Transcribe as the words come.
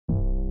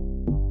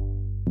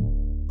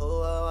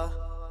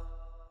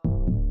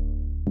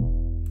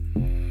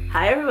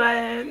Hi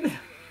everyone,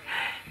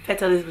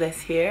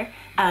 Petalisbless here.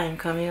 I'm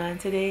coming on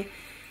today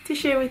to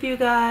share with you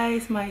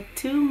guys my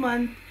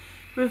 2-month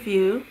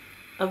review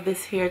of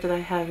this hair that I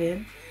have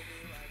in.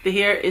 The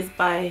hair is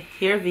by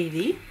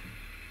ViVi.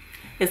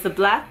 It's the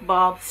Black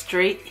Bob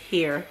straight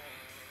hair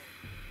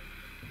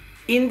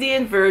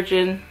Indian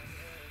virgin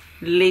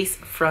lace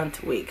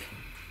front wig.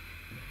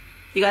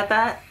 You got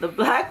that? The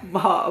Black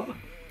Bob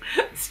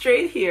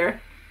straight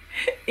hair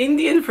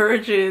Indian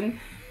virgin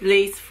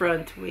lace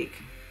front wig.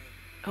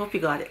 I hope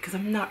you got it because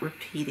I'm not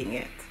repeating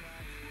it.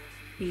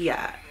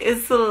 Yeah,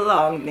 it's a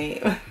long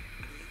name.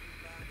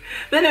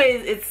 But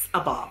anyways, it's a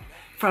bob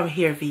from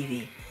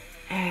ViVi,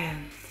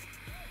 and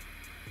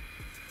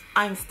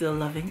I'm still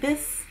loving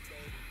this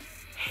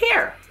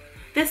hair,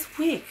 this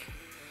wig.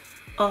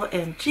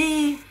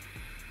 OMG.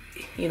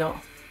 You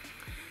know,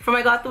 from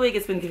I got the wig,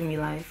 it's been giving me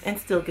life and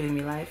still giving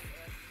me life.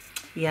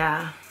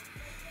 Yeah,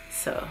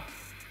 so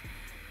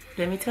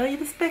let me tell you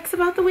the specs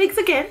about the wigs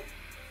again,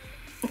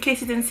 in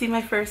case you didn't see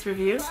my first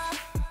review.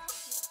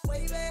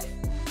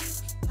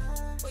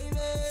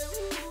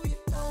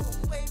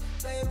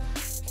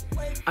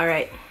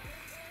 Alright,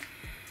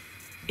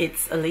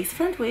 it's a lace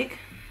front wig.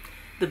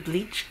 The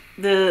bleach,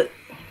 yeah,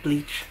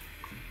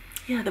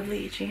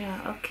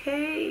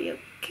 okay,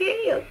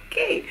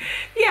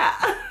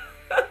 yeah.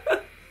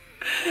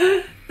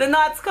 The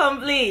knots come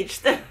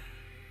bleached.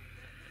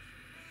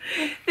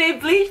 They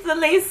bleached the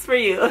lace for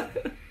you.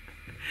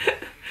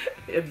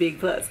 A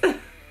big plus.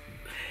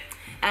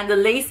 And the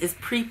lace is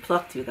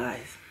pre-plucked, you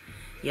guys.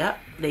 Yep,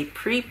 they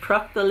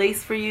pre-plucked the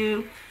lace for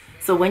you.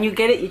 So when you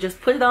get it, you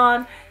just put it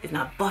on. It's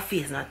not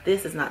buffy, it's not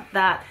this, it's not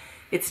that.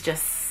 It's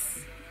just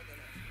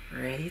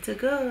ready to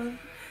go.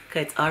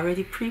 Okay, it's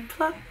already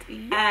pre-plucked.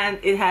 And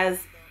it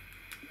has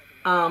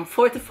 4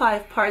 to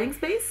 5 parting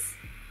space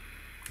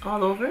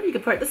all over. You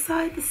can part the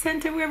side, the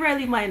center, wherever I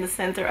leave mine in the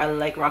center. I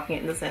like rocking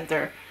it in the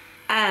center.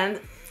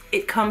 And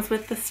it comes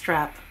with the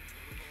strap.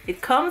 It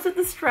comes with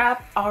the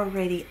strap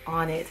already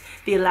on it.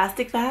 The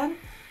elastic band,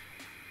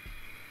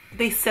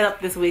 they set up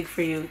this wig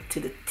for you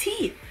to the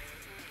T.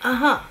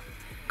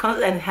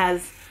 Comes and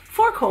has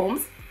 4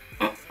 combs,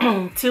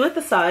 2 at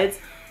the sides,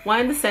 1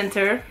 in the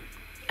center,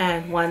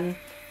 and 1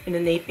 in the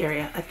nape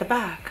area at the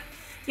back.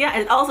 Yeah,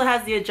 and it also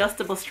has the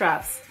adjustable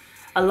straps.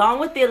 Along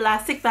with the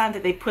elastic band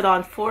that they put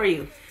on for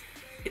you,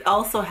 it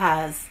also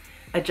has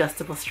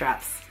adjustable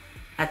straps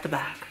at the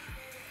back.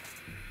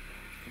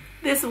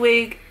 This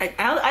wig, I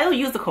don't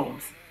use the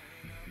combs.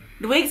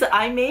 The wigs that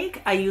I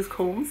make, I use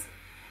combs.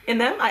 In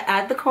them, I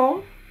add the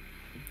comb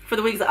for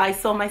the wigs that I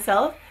sew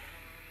myself.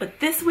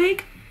 But this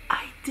wig,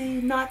 I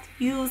do not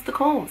use the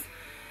combs.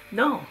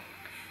 No.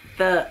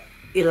 The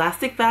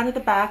elastic band at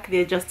the back,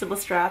 the adjustable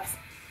straps,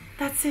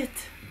 that's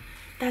it.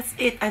 That's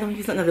it. I don't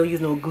use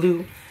no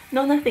glue.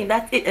 No, nothing.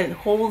 That's it. And it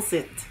holds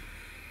it.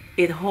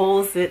 It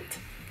holds it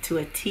to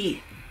a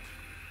T.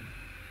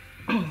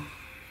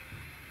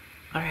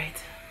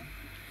 Alright.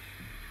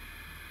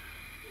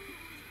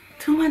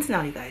 2 months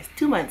now, you guys.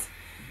 2 months.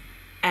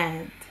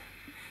 And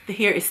the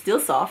hair is still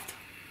soft.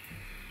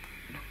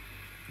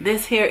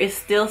 This hair is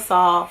still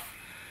soft.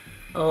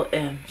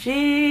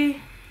 OMG.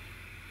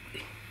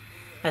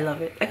 I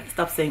love it. I gotta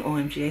stop saying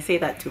OMG. I say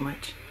that too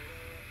much.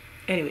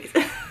 Anyways.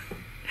 The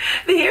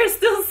hair is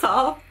still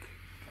soft.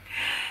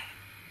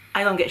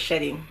 I don't get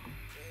shedding.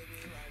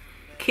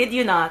 Kid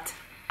you not,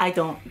 I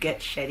don't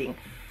get shedding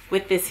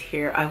with this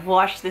hair. I've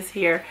washed this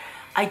hair.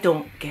 I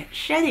don't get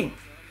shedding.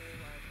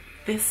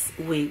 This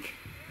wig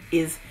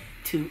is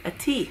to a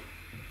T.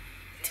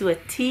 To a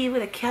T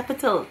with a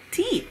capital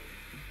T.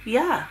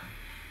 Yeah.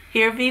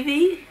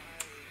 ViVi,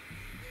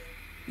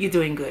 you're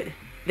doing good.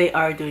 They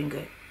are doing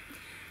good.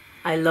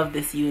 I love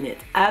this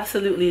unit.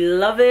 Absolutely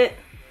love it.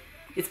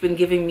 It's been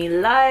giving me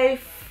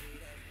life.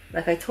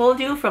 Like I told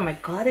you, from I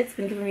got it, it's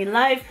been giving me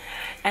life.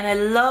 And I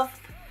love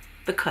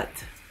the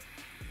cut.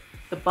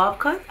 The bob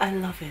cut, I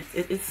love it.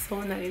 It is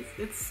so nice.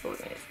 It's so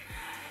nice.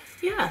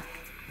 Yeah.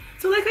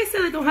 So like I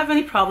said, I don't have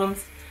any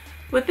problems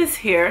with this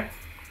hair.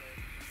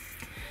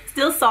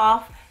 Still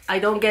soft. I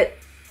don't get,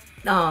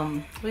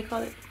 what do you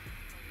call it?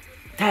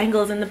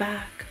 Tangles in the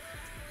back.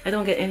 I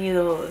don't get any of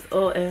those.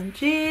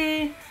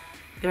 OMG.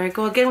 There I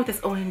go again with this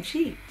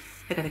OMG.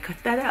 I gotta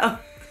cut that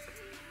out.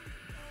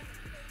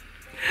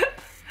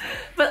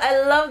 But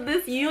I love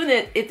this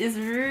unit. It is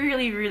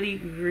really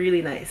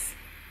nice.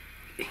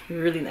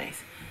 Really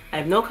nice. I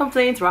have no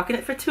complaints. Rocking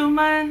it for 2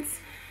 months.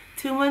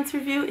 2 months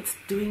review. It's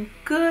doing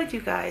good,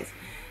 you guys.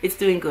 It's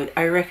doing good.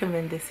 I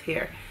recommend this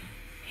hair.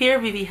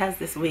 ViVi has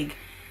this wig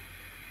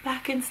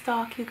back in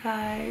stock, you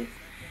guys.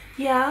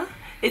 Yeah,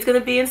 it's gonna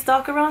be in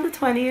stock around the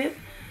 20th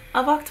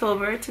of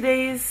October.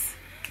 Today's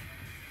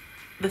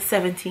the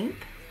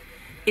 17th.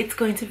 It's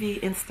going to be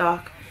in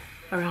stock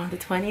around the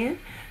 20th.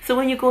 So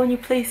when you go and you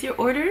place your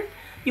order,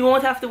 you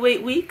won't have to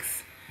wait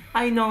weeks.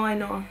 I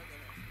know.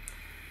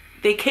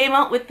 They came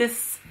out with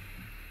this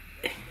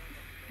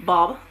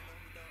bob.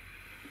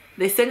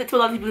 They sent it to a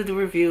lot of people to do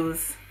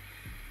reviews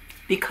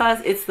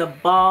because it's the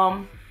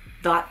bomb.com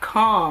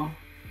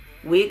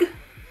wig.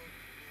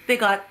 They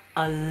got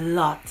a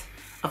lot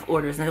of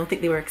orders, and I don't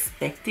think they were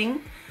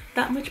expecting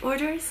that much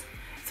orders,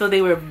 so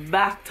they were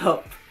backed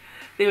up.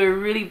 They were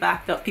really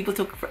backed up. People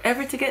took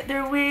forever to get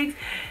their wigs,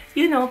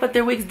 you know, but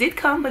their wigs did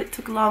come, but it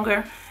took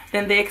longer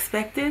than they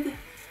expected.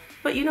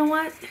 But you know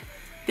what?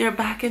 They're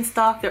back in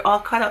stock. They're all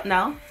caught up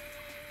now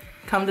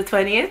come the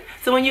 20th.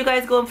 So when you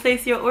guys go and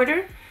place your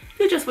order,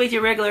 you just wait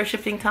your regular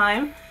shipping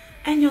time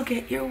and you'll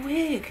get your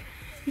wig.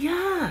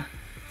 Yeah.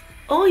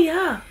 Oh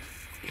yeah.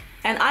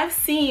 And I've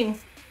seen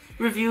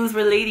reviews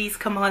where ladies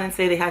come on and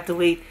say they had to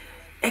wait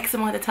X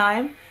amount of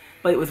time,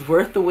 but it was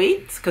worth the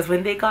wait, because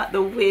when they got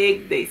the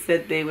wig, they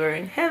said they were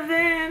in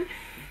heaven.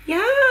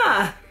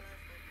 Yeah.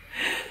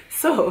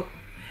 So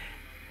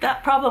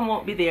that problem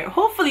won't be there.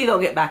 Hopefully they'll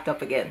get backed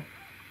up again.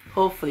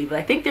 Hopefully, but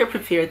I think they're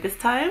prepared this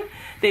time.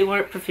 They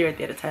weren't prepared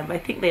the other time, but I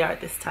think they are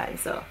this time.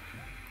 So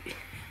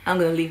I'm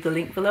gonna leave the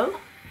link below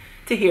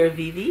to hear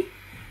ViVi,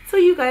 so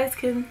you guys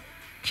can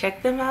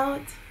check them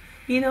out.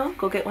 You know,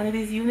 go get one of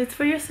these units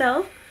for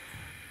yourself.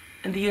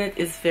 And the unit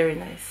is very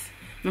nice.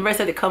 Remember I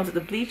said it comes with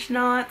the bleach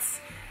knots.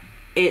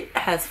 It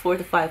has 4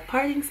 to 5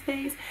 parting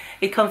space.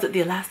 It comes with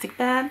the elastic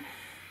band,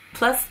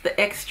 plus the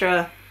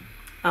extra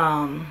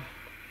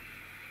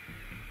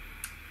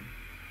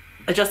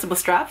adjustable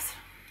straps.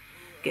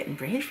 Getting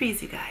brain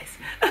freeze, you guys.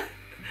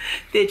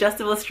 The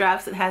adjustable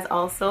straps it has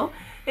also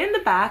in the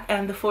back,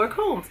 and the 4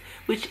 combs,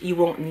 which you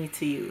won't need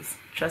to use.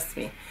 Trust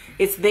me.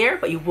 It's there,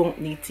 but you won't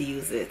need to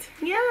use it.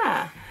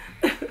 Yeah.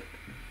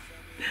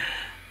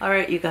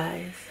 Alright, you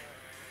guys.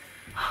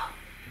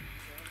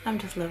 I'm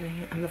just loving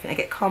it. I'm loving it. I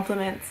get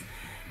compliments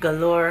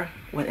galore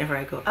whenever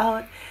I go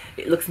out.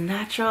 It looks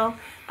natural.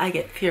 I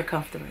get pure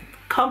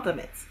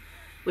compliments,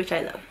 which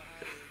I love.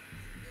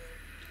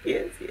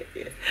 Yes, yes,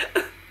 yes.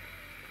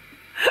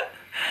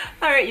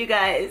 Alright, you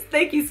guys,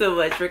 thank you so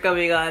much for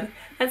coming on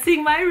and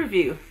seeing my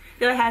review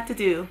that I had to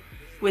do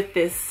with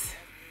this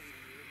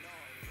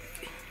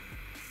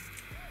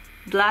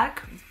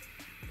Black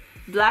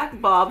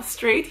Bob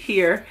straight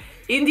here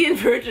Indian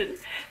Virgin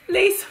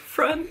lace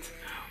front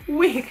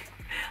wig.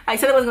 I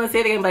said I wasn't going to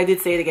say it again, but I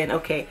did say it again.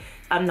 Okay,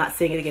 I'm not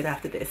saying it again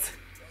after this.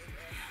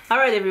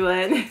 Alright,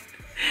 everyone.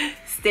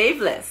 Stay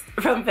blessed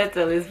from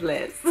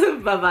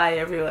Petalisbless. Bye-bye,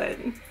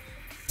 everyone.